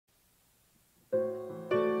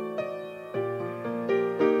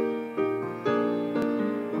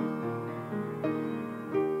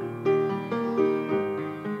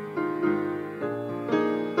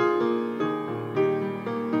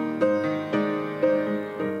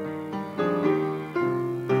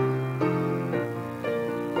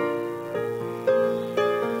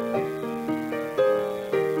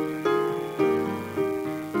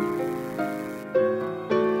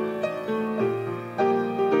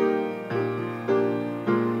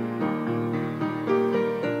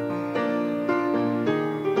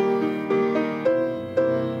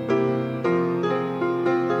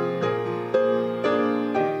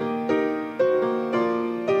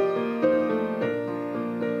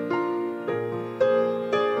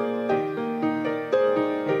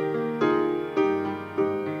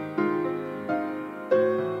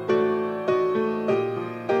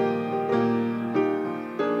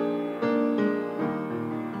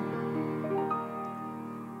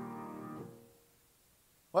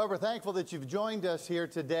Well, we're thankful that you've joined us here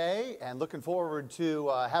today and looking forward to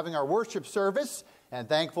having our worship service, and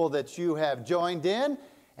thankful that you have joined in,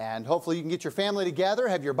 and hopefully you can get your family together,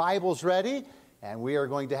 have your Bibles ready, and we are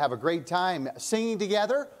going to have a great time singing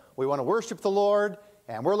together. We want to worship the Lord,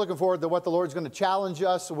 and we're looking forward to what the Lord's going to challenge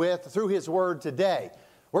us with through His Word today.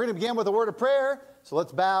 We're going to begin with a word of prayer, so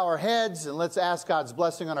let's bow our heads and let's ask God's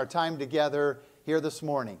blessing on our time together here this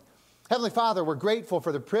morning. Heavenly Father, we're grateful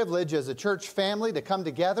for the privilege as a church family to come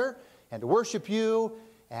together and to worship you.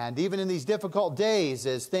 And even in these difficult days,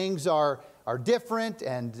 as things are different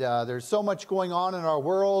and there's so much going on in our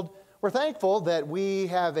world, we're thankful that we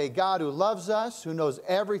have a God who loves us, who knows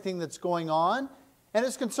everything that's going on, and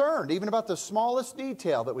is concerned even about the smallest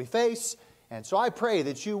detail that we face. And so I pray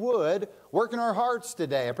that you would work in our hearts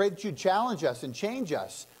today. I pray that you'd challenge us and change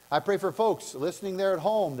us. I pray for folks listening there at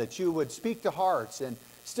home that you would speak to hearts and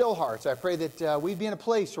still hearts. I pray that we'd be in a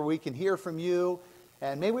place where we can hear from you,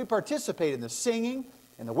 and may we participate in the singing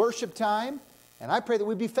and the worship time. And I pray that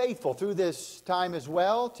we'd be faithful through this time as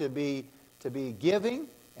well to be giving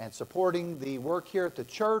and supporting the work here at the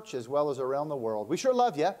church as well as around the world. We sure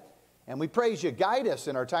love you, and we praise you. Guide us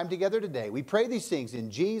in our time together today. We pray these things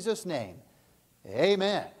in Jesus' name.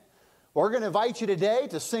 Amen. We're going to invite you today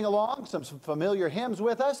to sing along some familiar hymns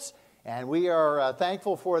with us. And we are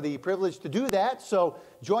thankful for the privilege to do that. So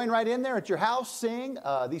join right in there at your house, sing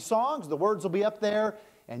these songs. The words will be up there.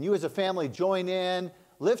 And you as a family join in.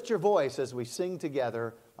 Lift your voice as we sing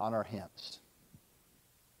together on our hymns.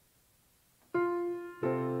 The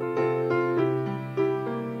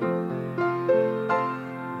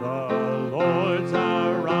Lord's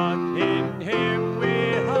our rock, in Him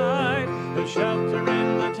we hide, the shelter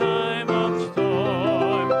in the time of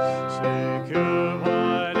storm. Secure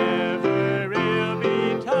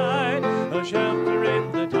shelter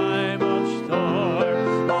in the time of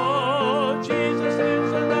storm. Oh, Jesus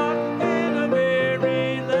is a rock in a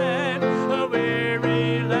weary land, a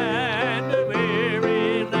weary land, a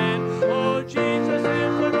weary land. Oh, Jesus is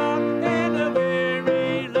a rock in a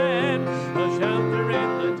weary land, a shelter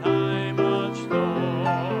in the time of storm.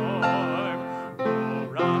 Oh,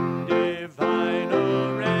 rock divine,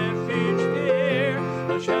 oh, refuge dear,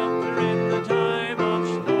 a shelter in the time of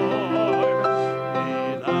storm.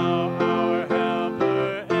 Be thou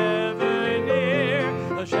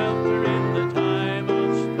a shelter in the time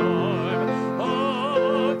of storm.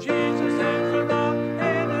 Oh, Jesus is a rock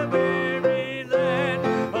in a weary land,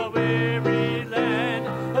 a weary land,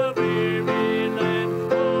 a weary land.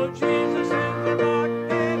 Oh, Jesus is a rock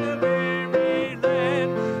in a weary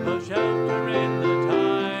land, a shelter in the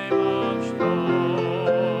time of storm.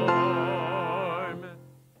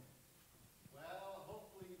 Well,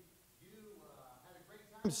 hopefully you had a great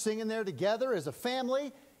time singing there together as a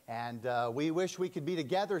family. And we wish we could be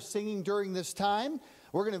together singing during this time.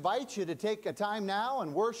 We're going to invite you to take a time now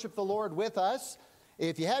and worship the Lord with us.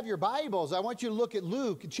 If you have your Bibles, I want you to look at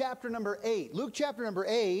Luke chapter number 8. Luke chapter number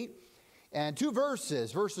 8 and two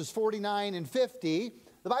verses 49 and 50.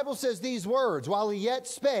 The Bible says these words, "While he yet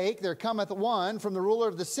spake, there cometh one from the ruler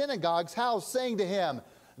of the synagogue's house, saying to him,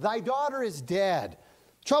 Thy daughter is dead.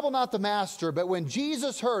 Trouble not the master. But when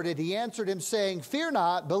Jesus heard it, he answered him, saying, Fear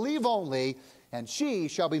not, believe only, and she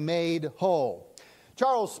shall be made whole."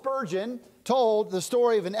 Charles Spurgeon told the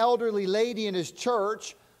story of an elderly lady in his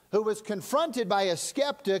church who was confronted by a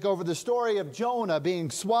skeptic over the story of Jonah being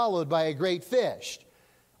swallowed by a great fish.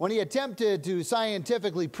 When he attempted to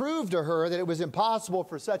scientifically prove to her that it was impossible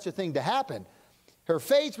for such a thing to happen, her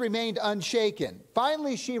faith remained unshaken.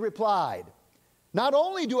 Finally, she replied, "Not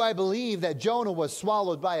only do I believe that Jonah was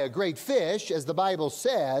swallowed by a great fish, as the Bible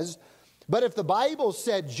says, but if the Bible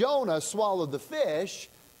said Jonah swallowed the fish,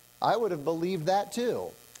 I would have believed that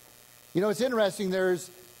too." You know, it's interesting. There's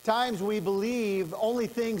times we believe only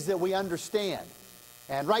things that we understand.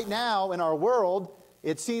 And right now in our world,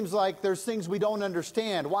 it seems like there's things we don't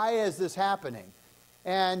understand. Why is this happening?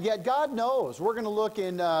 And yet God knows. We're going to look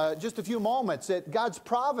in just a few moments at God's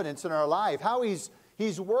providence in our life, how He's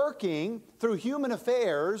working through human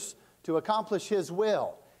affairs to accomplish His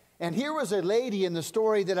will. And here was a lady in the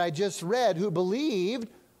story that I just read who believed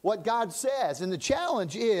what God says. And the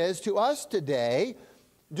challenge is to us today,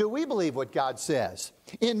 do we believe what God says?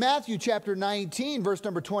 In Matthew chapter 19, verse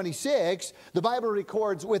number 26, the Bible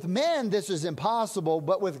records, "With men this is impossible,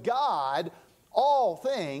 but with God all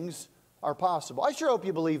things are possible." I sure hope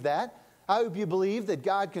you believe that. I hope you believe that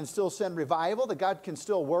God can still send revival, that God can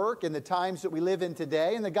still work in the times that we live in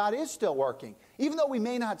today, and that God is still working, even though we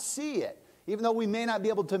may not see it. Even though we may not be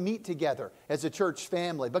able to meet together as a church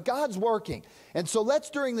family. But God's working. And so let's,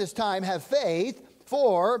 during this time, have faith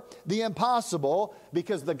for the impossible,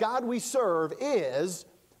 because the God we serve is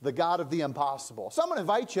the God of the impossible. So I'm going to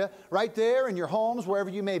invite you right there in your homes, wherever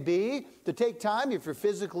you may be, to take time, if you're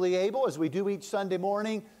physically able, as we do each Sunday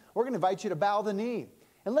morning, we're going to invite you to bow the knee.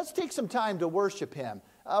 And let's take some time to worship Him.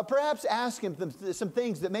 Perhaps ask Him some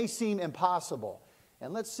things that may seem impossible.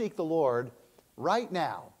 And let's seek the Lord right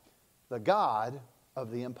now, the God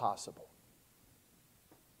of the impossible.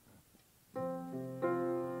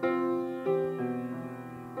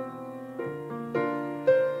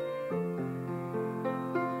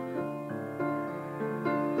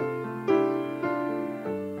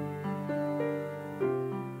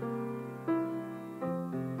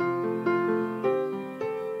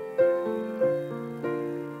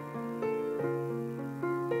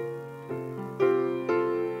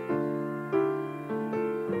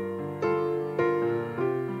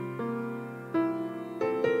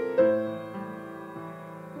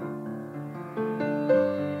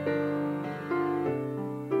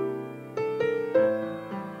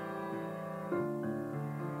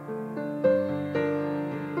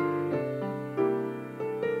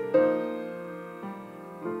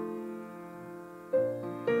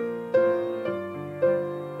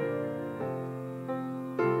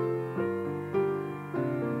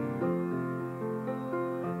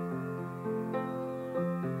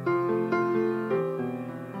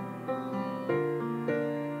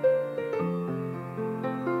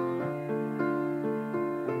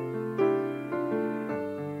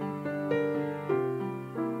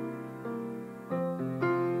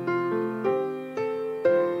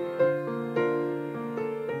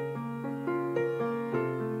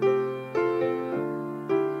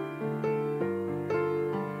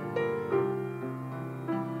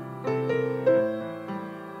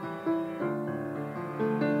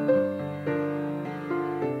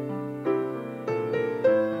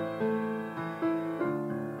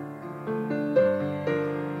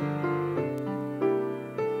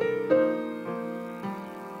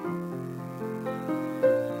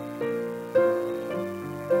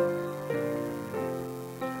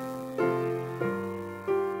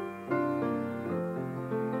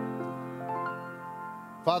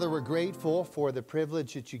 Father, we're grateful for the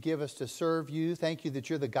privilege that you give us to serve you. Thank you that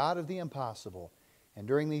you're the God of the impossible. And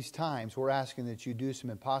during these times, we're asking that you do some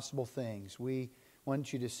impossible things. We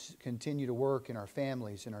want you to continue to work in our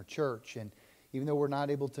families, in our church. And even though we're not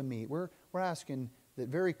able to meet, we're asking that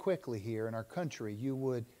very quickly here in our country, you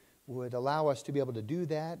would allow us to be able to do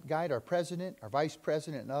that. Guide our president, our vice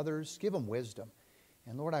president, and others. Give them wisdom.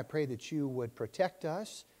 And Lord, I pray that you would protect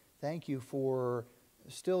us. Thank you for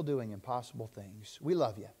still doing impossible things. We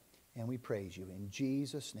love you and we praise you. In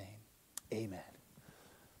Jesus' name, amen.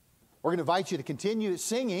 We're going to invite you to continue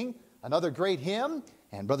singing another great hymn.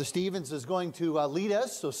 And Brother Stevens is going to lead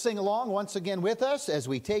us. So sing along once again with us as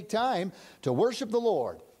we take time to worship the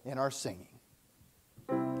Lord in our singing.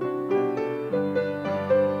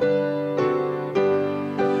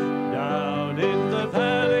 Down in the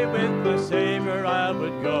valley with my Savior I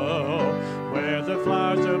would go, where the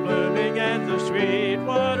flowers are blooming and the sweet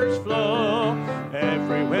waters flow.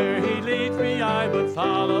 Everywhere He leads me I would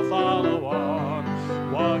follow, follow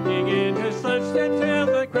on, walking in His footsteps till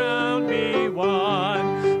the crown be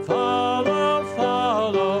won. Follow,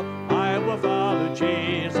 follow, I will follow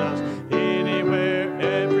Jesus. Anywhere,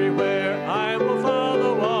 everywhere, I will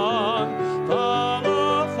follow on.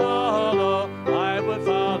 Follow, follow, I will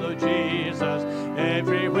follow Jesus.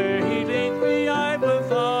 Everywhere He leads me, I will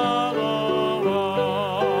follow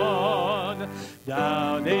on.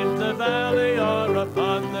 Down in the valley or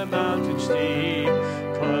upon the mountain steep,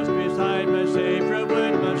 close beside my Savior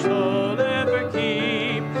would my soul ever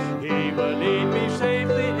keep. He will lead me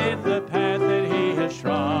safely in the path that He has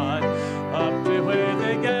trod, up to where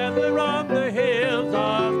they gather on the hills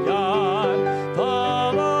of God.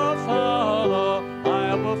 Follow, follow,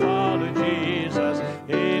 I will follow Jesus.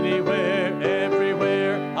 Anywhere,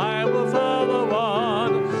 everywhere, I will follow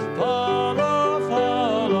on. Follow,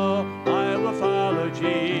 follow, I will follow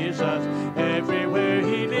Jesus. Everywhere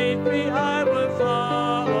He leads me, I will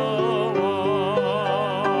follow on.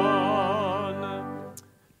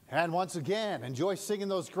 And once again, enjoy singing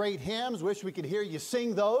those great hymns. Wish we could hear you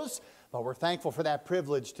sing those, but we're thankful for that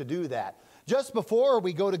privilege to do that. Just before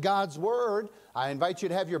we go to God's Word, I invite you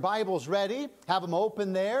to have your Bibles ready. Have them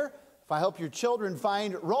open there. If I help your children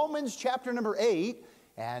find Romans chapter number 8,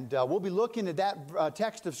 and we'll be looking at that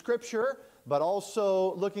text of Scripture, but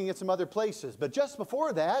also looking at some other places. But just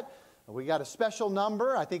before that, we got a special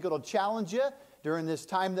number. I think it'll challenge you during this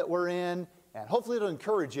time that we're in, and hopefully it'll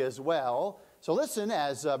encourage you as well. So listen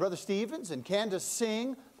as Brother Stevens and Candace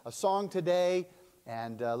sing a song today,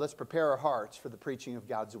 and let's prepare our hearts for the preaching of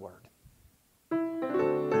God's Word.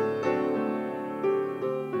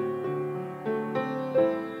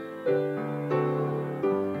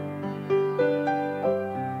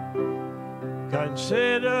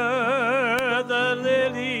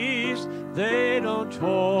 they don't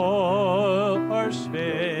toil or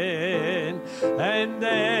spin, and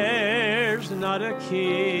there's not a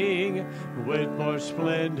king with more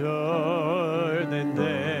splendor than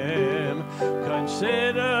them.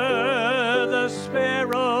 Consider the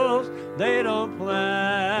sparrows, they don't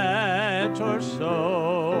plant or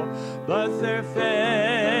sow, but they're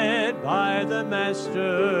fed by the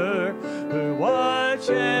Master who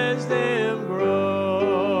watches them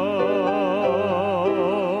grow.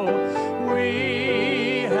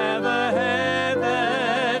 We have a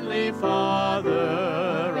heavenly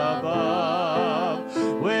Father above,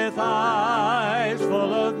 with eyes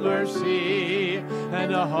full of mercy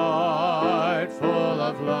and a heart full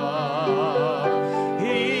of love.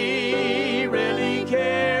 He really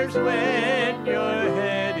cares when your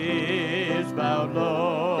head is bowed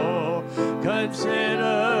low.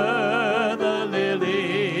 Consider the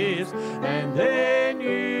lilies, and then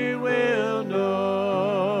you will know.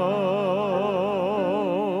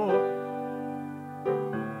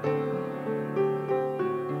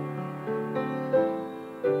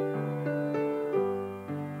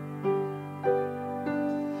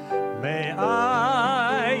 May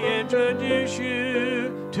I introduce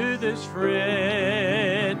you to this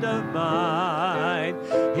friend of mine?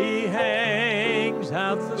 He hangs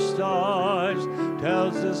out the stars,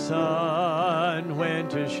 tells the sun when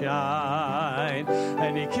to shine,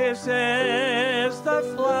 and he kisses the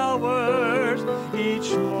flowers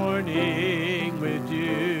each morning with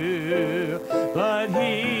dew. But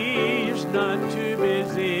he's not too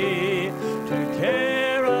busy to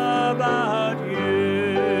care about you.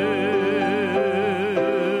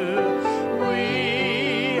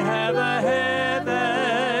 We have a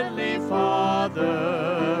heavenly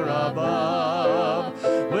Father above,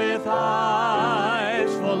 with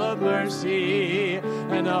eyes full of mercy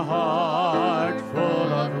and a heart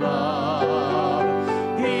full of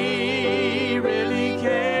love. He really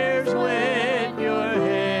cares when your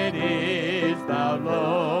head is bowed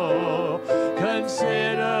low.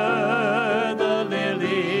 Consider the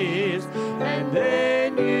lilies, and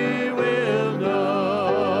then you will know.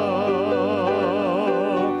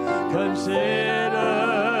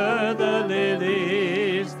 Consider the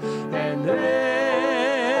lilies, and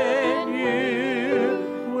then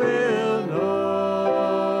you will know.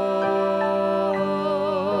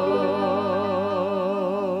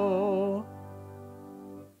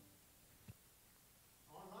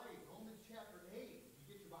 All right, Romans chapter 8. You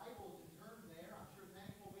get your Bibles and turn there. I'm sure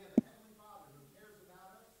thankful we have a Heavenly Father who cares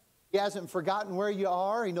about us. He hasn't forgotten where you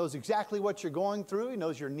are. He knows exactly what you're going through. He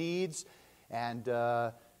knows your needs, and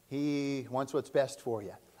He wants what's best for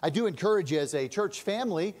you. I do encourage you as a church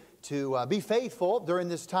family to be faithful during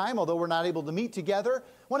this time, although we're not able to meet together.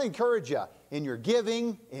 I want to encourage you in your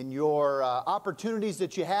giving, in your opportunities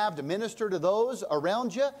that you have to minister to those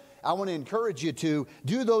around you. I want to encourage you to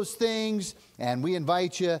do those things, and we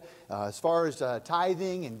invite you as far as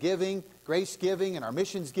tithing and giving, grace giving and our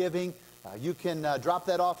missions giving. You can drop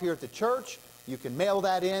that off here at the church. You can mail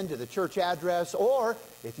that in to the church address, or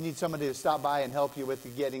if you need somebody to stop by and help you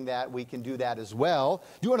with getting that, we can do that as well.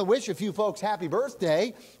 Do want to wish a few folks happy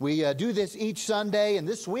birthday. We do this each Sunday, and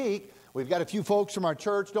this week we've got a few folks from our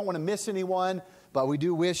church. Don't want to miss anyone, but we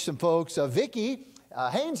do wish some folks. Vicki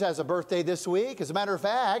Haynes has a birthday this week. As a matter of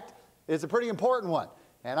fact, it's a pretty important one.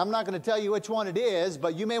 And I'm not going to tell you which one it is,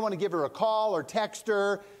 but you may want to give her a call or text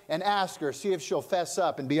her and ask her, see if she'll fess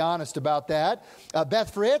up and be honest about that.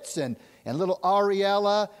 Beth Fritz and little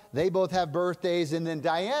Ariella, they both have birthdays. And then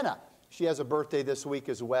Diana, she has a birthday this week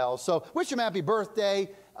as well. So wish them happy birthday.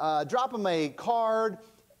 Drop them a card,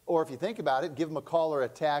 or if you think about it, give them a call or a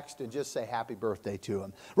text and just say happy birthday to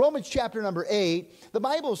them. Romans chapter number 8, the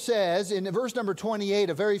Bible says in verse number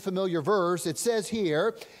 28, a very familiar verse, it says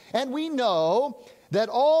here, and we know that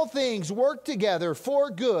all things work together for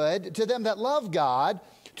good to them that love God,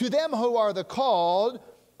 to them who are the called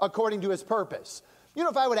according to His purpose. You know,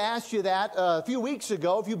 if I would ask you that a few weeks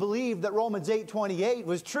ago, if you believed that Romans 8:28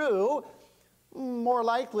 was true, more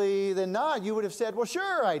likely than not, you would have said, well,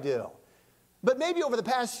 sure I do. But maybe over the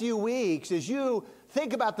past few weeks, as you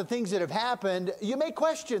think about the things that have happened, you may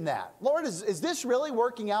question that. Lord, is this really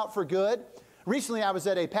working out for good? Recently, I was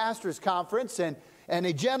at a pastor's conference, and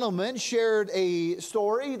a gentleman shared a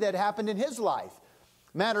story that happened in his life.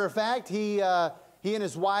 Matter of fact, he and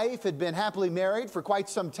his wife had been happily married for quite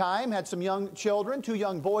some time, had some young children, 2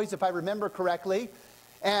 young boys, if I remember correctly.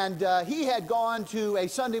 And he had gone to a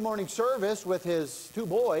Sunday morning service with his 2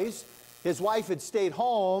 boys. His wife had stayed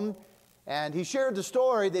home, and he shared the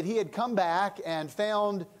story that he had come back and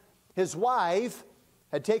found his wife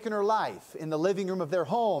had taken her life in the living room of their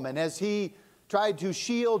home. And as he tried to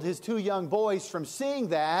shield his 2 young boys from seeing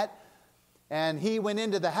that, and he went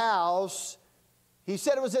into the house, he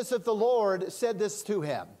said it was as if the Lord said this to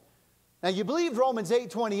him. Now, you believe Romans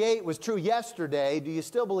 8:28 was true yesterday. Do you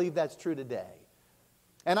still believe that's true today?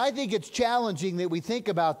 And I think it's challenging that we think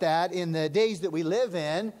about that in the days that we live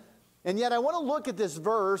in. And yet I want to look at this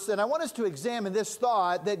verse, and I want us to examine this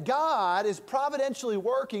thought that God is providentially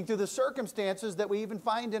working through the circumstances that we even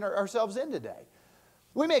find ourselves in today.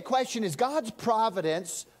 We may question, is God's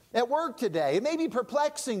providence at work today? It may be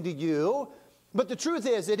perplexing to you, but the truth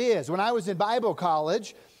is, it is. When I was in Bible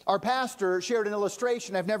college, our pastor shared an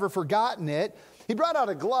illustration. I've never forgotten it. He brought out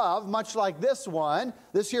a glove, much like this one.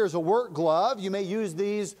 This here is a work glove. You may use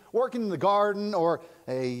these working in the garden, or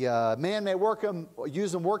a man may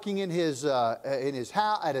use them working at his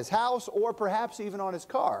house, or perhaps even on his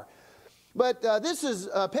car. But this is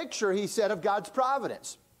a picture, he said, of God's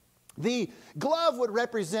providence. The glove would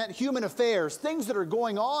represent human affairs, things that are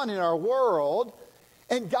going on in our world,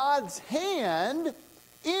 and God's hand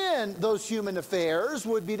in those human affairs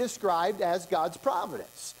would be described as God's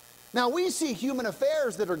providence. Now, we see human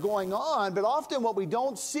affairs that are going on, but often what we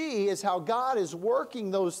don't see is how God is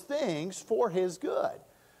working those things for His good.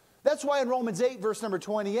 That's why in Romans 8, verse number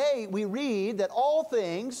 28, we read that all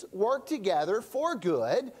things work together for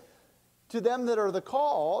good to them that are the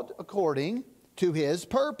called according to His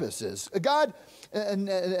purposes. God,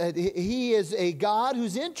 He is a God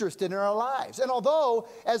who's interested in our lives. And although,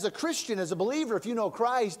 as a Christian, as a believer, if you know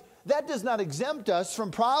Christ, that does not exempt us from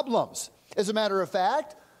problems. As a matter of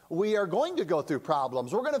fact, we are going to go through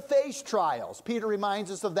problems. We're going to face trials. Peter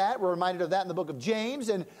reminds us of that. We're reminded of that in the book of James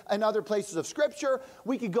and other places of Scripture.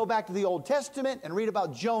 We could go back to the Old Testament and read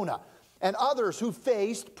about Jonah and others who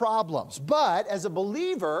faced problems. But as a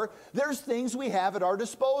believer, there's things we have at our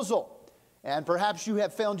disposal. And perhaps you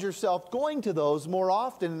have found yourself going to those more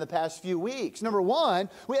often in the past few weeks. Number one,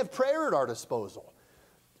 we have prayer at our disposal.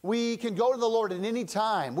 We can go to the Lord at any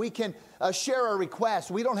time. We can share our requests.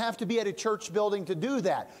 We don't have to be at a church building to do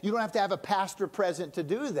that. You don't have to have a pastor present to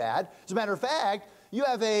do that. As a matter of fact, you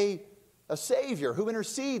have a Savior who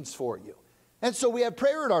intercedes for you. And so we have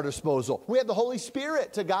prayer at our disposal. We have the Holy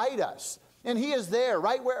Spirit to guide us. And He is there,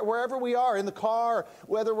 right wherever we are, in the car,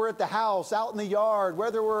 whether we're at the house, out in the yard,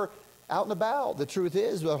 whether we're out and about. The truth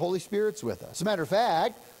is, the Holy Spirit's with us. As a matter of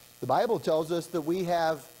fact, the Bible tells us that we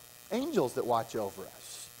have angels that watch over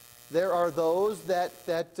us. There are those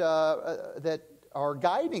that are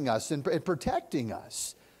guiding us and protecting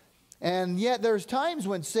us. And yet there's times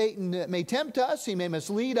when Satan may tempt us, he may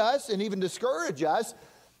mislead us, and even discourage us,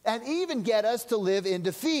 and even get us to live in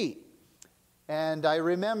defeat. And I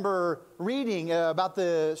remember reading about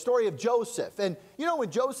the story of Joseph. And you know, when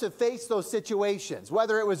Joseph faced those situations,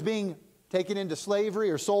 whether it was being taken into slavery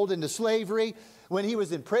or sold into slavery, when he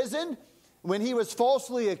was in prison, when he was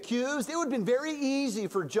falsely accused, it would have been very easy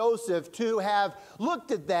for Joseph to have looked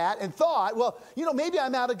at that and thought, well, you know, maybe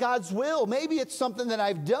I'm out of God's will. Maybe it's something that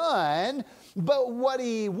I've done. But what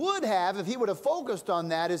he would have, if he would have focused on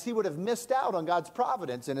that, is he would have missed out on God's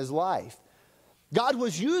providence in his life. God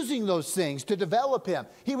was using those things to develop him.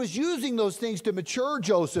 He was using those things to mature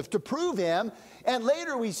Joseph, to prove him. And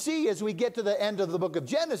later we see, as we get to the end of the book of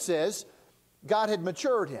Genesis, God had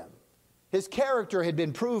matured him. His character had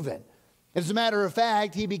been proven. As a matter of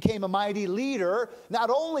fact, he became a mighty leader, not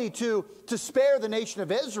only to spare the nation of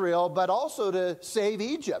Israel, but also to save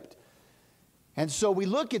Egypt. And so we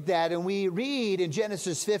look at that and we read in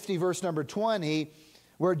Genesis 50, verse number 20,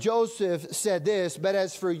 where Joseph said this, "But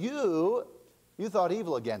as for you, you thought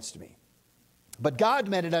evil against me. But God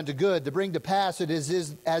meant it unto good to bring to pass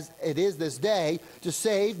as it is this day, to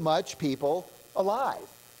save much people alive."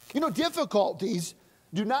 You know, difficulties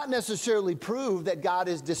do not necessarily prove that God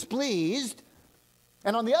is displeased.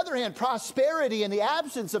 And on the other hand, prosperity in the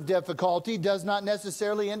absence of difficulty does not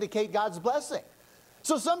necessarily indicate God's blessing.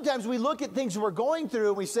 So sometimes we look at things we're going through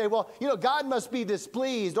and we say, well, you know, God must be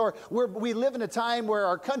displeased. Or we live in a time where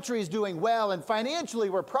our country is doing well and financially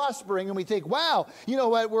we're prospering, and we think, wow, you know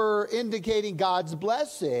what, we're indicating God's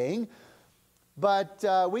blessing. But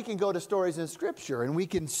we can go to stories in Scripture and we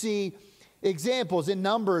can see examples in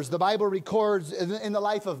Numbers. The Bible records in the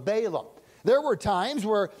life of Balaam. There were times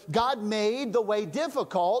where God made the way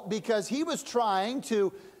difficult because he was trying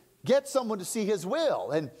to get someone to see his will.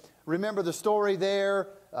 And remember the story there.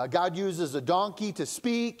 God uses a donkey to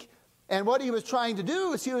speak. And what he was trying to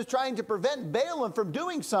do is he was trying to prevent Balaam from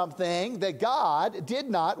doing something that God did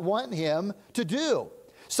not want him to do.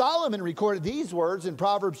 Solomon recorded these words in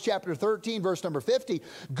Proverbs chapter 13, verse number 50.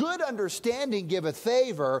 "Good understanding giveth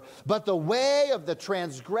favor, but the way of the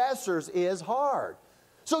transgressors is hard."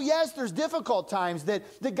 So yes, there's difficult times that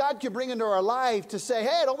God can bring into our life to say,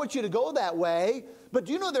 hey, I don't want you to go that way. But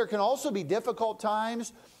do you know there can also be difficult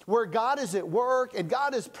times where God is at work and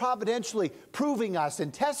God is providentially proving us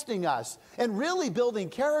and testing us and really building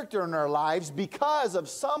character in our lives because of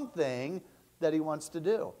something that He wants to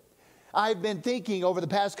do? I've been thinking over the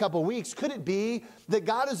past couple of weeks, could it be that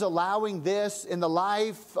God is allowing this in the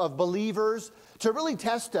life of believers to really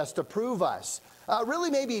test us, to prove us,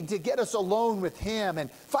 really maybe to get us alone with Him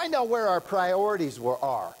and find out where our priorities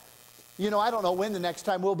are? You know, I don't know when the next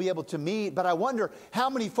time we'll be able to meet, but I wonder how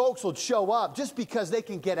many folks will show up just because they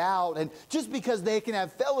can get out and just because they can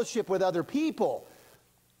have fellowship with other people.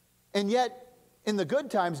 And yet, in the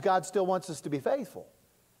good times, God still wants us to be faithful.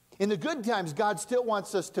 In the good times, God still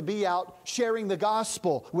wants us to be out sharing the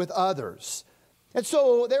gospel with others. And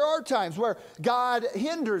so there are times where God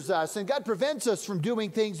hinders us and God prevents us from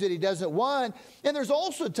doing things that He doesn't want. And there's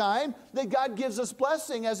also time that God gives us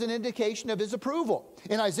blessing as an indication of His approval.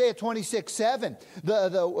 In Isaiah 26:7,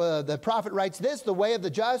 the prophet writes this: "The way of the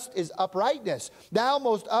just is uprightness. Thou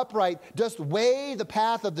most upright dost weigh the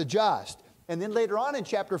path of the just." And then later on in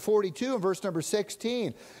chapter 42 and verse number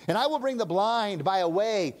 16, "And I will bring the blind by a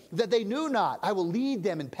way that they knew not. I will lead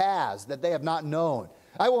them in paths that they have not known.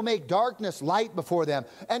 I will make darkness light before them,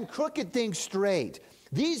 and crooked things straight.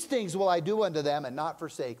 These things will I do unto them, and not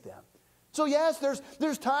forsake them." So yes,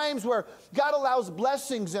 there's times where God allows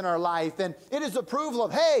blessings in our life, and it is approval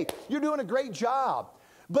of, hey, you're doing a great job.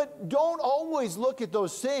 But don't always look at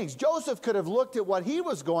those things. Joseph could have looked at what he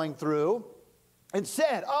was going through and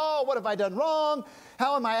said, oh, what have I done wrong?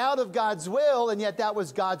 How am I out of God's will? And yet that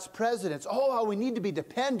was God's presence. Oh, how we need to be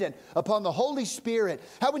dependent upon the Holy Spirit.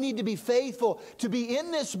 How we need to be faithful to be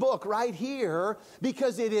in this book right here,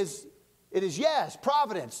 because it is, yes,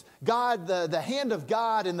 providence. God, the hand of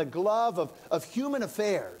God in the glove of human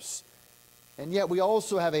affairs. And yet we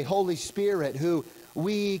also have a Holy Spirit who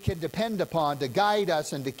we can depend upon to guide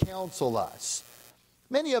us and to counsel us.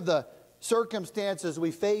 Many of the circumstances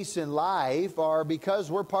we face in life are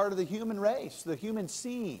because we're part of the human race, the human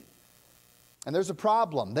scene. And there's a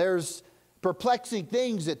problem. There's perplexing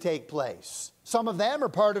things that take place. Some of them are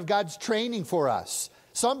part of God's training for us.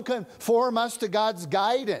 Some conform us to God's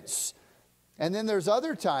guidance. And then there's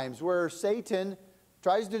other times where Satan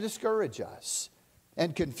tries to discourage us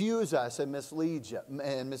and confuse us and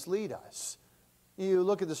mislead us. You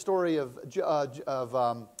look at the story of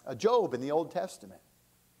Job in the Old Testament.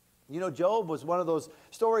 You know, Job was one of those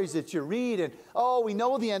stories that you read and, oh, we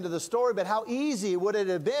know the end of the story, but how easy would it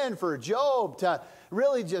have been for Job to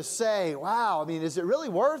really just say, wow, I mean, is it really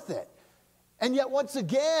worth it? And yet, once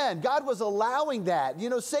again, God was allowing that. You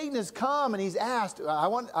know, Satan has come and he's asked, I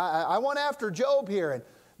want after Job here. And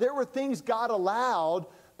there were things God allowed,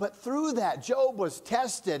 but through that, Job was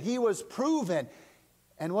tested. He was proven.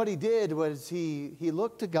 And what he did was he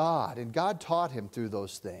looked to God, and God taught him through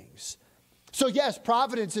those things. So yes,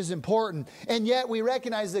 providence is important, and yet we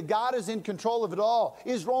recognize that God is in control of it all.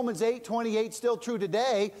 Is Romans 8:28 still true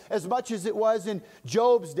today as much as it was in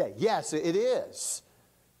Job's day? Yes, it is.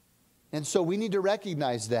 And so we need to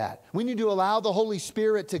recognize that. We need to allow the Holy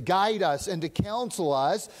Spirit to guide us and to counsel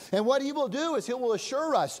us. And what He will do is He will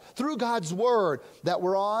assure us through God's Word that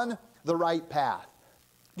we're on the right path.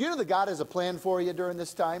 Do you know that God has a plan for you during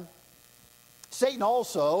this time? Satan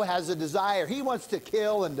also has a desire. He wants to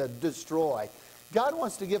kill and to destroy. God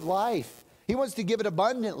wants to give life. He wants to give it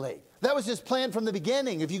abundantly. That was His plan from the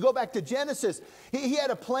beginning. If you go back to Genesis, He had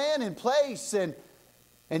a plan in place. And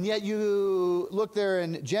yet you look there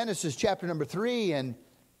in Genesis chapter number 3, and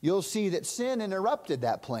you'll see that sin interrupted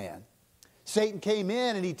that plan. Satan came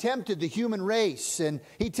in and he tempted the human race. And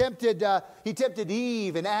he tempted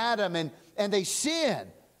Eve and Adam, and they sinned.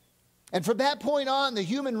 And from that point on, the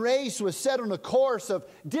human race was set on a course of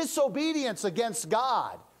disobedience against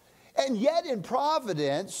God. And yet in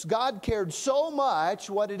providence, God cared so much,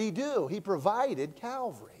 what did He do? He provided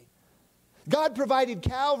Calvary. God provided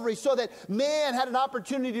Calvary so that man had an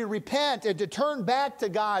opportunity to repent and to turn back to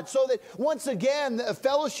God, so that once again the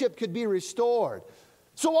fellowship could be restored.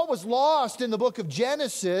 So what was lost in the book of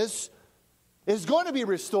Genesis is going to be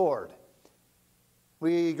restored.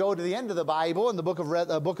 We go to the end of the Bible in the book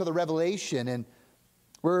of the Revelation, and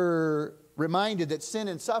we're reminded that sin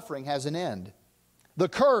and suffering has an end. The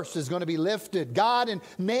curse is going to be lifted. God and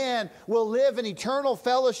man will live in eternal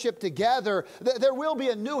fellowship together. There will be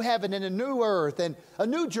a new heaven and a new earth and a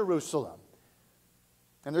new Jerusalem.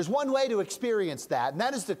 And there's one way to experience that, and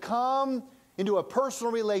that is to come into a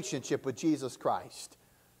personal relationship with Jesus Christ.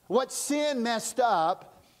 What sin messed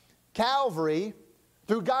up, Calvary,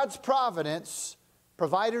 through God's providence,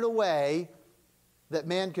 provided a way that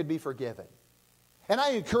man could be forgiven. And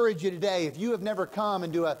I encourage you today, if you have never come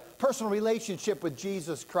into a personal relationship with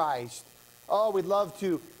Jesus Christ, Oh, we'd love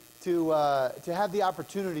to have the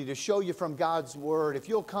opportunity to show you from God's Word. If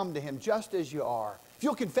you'll come to Him just as you are, if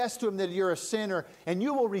you'll confess to Him that you're a sinner, and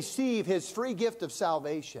you will receive His free gift of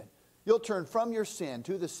salvation, you'll turn from your sin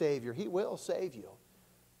to the Savior. He will save you.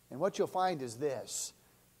 And what you'll find is this: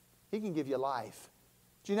 He can give you life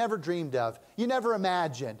that you never dreamed of, you never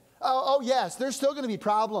imagined. Oh yes, there's still going to be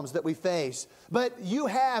problems that we face, but you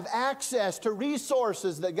have access to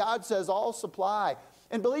resources that God says all supply.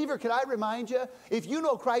 And believer, can I remind you, if you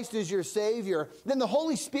know Christ is your Savior, then the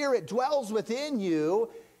Holy Spirit dwells within you,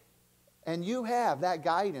 and you have that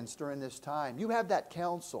guidance during this time. You have that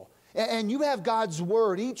counsel. And you have God's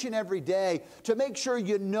Word each and every day to make sure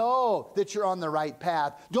you know that you're on the right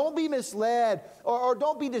path. Don't be misled or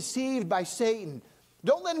don't be deceived by Satan.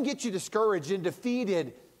 Don't let him get you discouraged and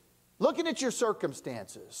defeated. Looking at your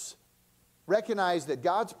circumstances, recognize that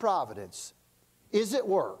God's providence is at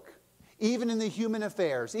work, even in the human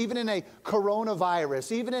affairs, even in a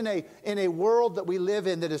coronavirus, even in a world that we live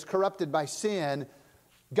in that is corrupted by sin.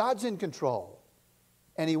 God's in control,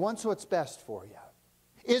 and He wants what's best for you.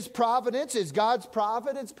 Is God's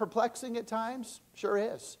providence perplexing at times? Sure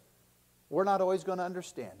is. We're not always going to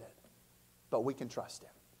understand it, but we can trust Him.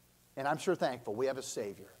 And I'm sure thankful we have a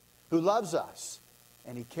Savior who loves us,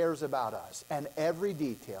 and He cares about us and every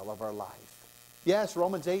detail of our life. Yes,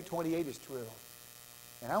 Romans 8:28 is true.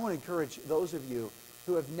 And I want to encourage those of you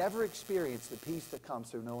who have never experienced the peace that comes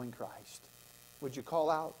through knowing Christ. Would you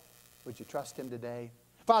call out? Would you trust Him today?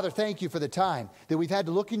 Father, thank You for the time that we've had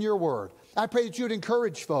to look in Your Word. I pray that You'd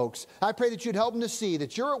encourage folks. I pray that You'd help them to see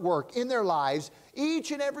that You're at work in their lives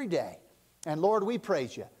each and every day. And Lord, we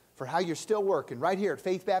praise You for how You're still working right here at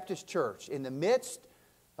Faith Baptist Church in the midst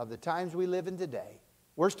of the times we live in today.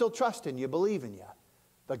 We're still trusting You, believing You.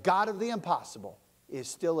 The God of the impossible is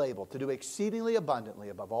still able to do exceedingly abundantly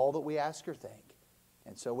above all that we ask or think.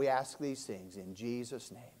 And so we ask these things in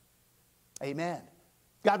Jesus' name. Amen.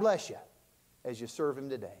 God bless you as you serve Him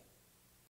today.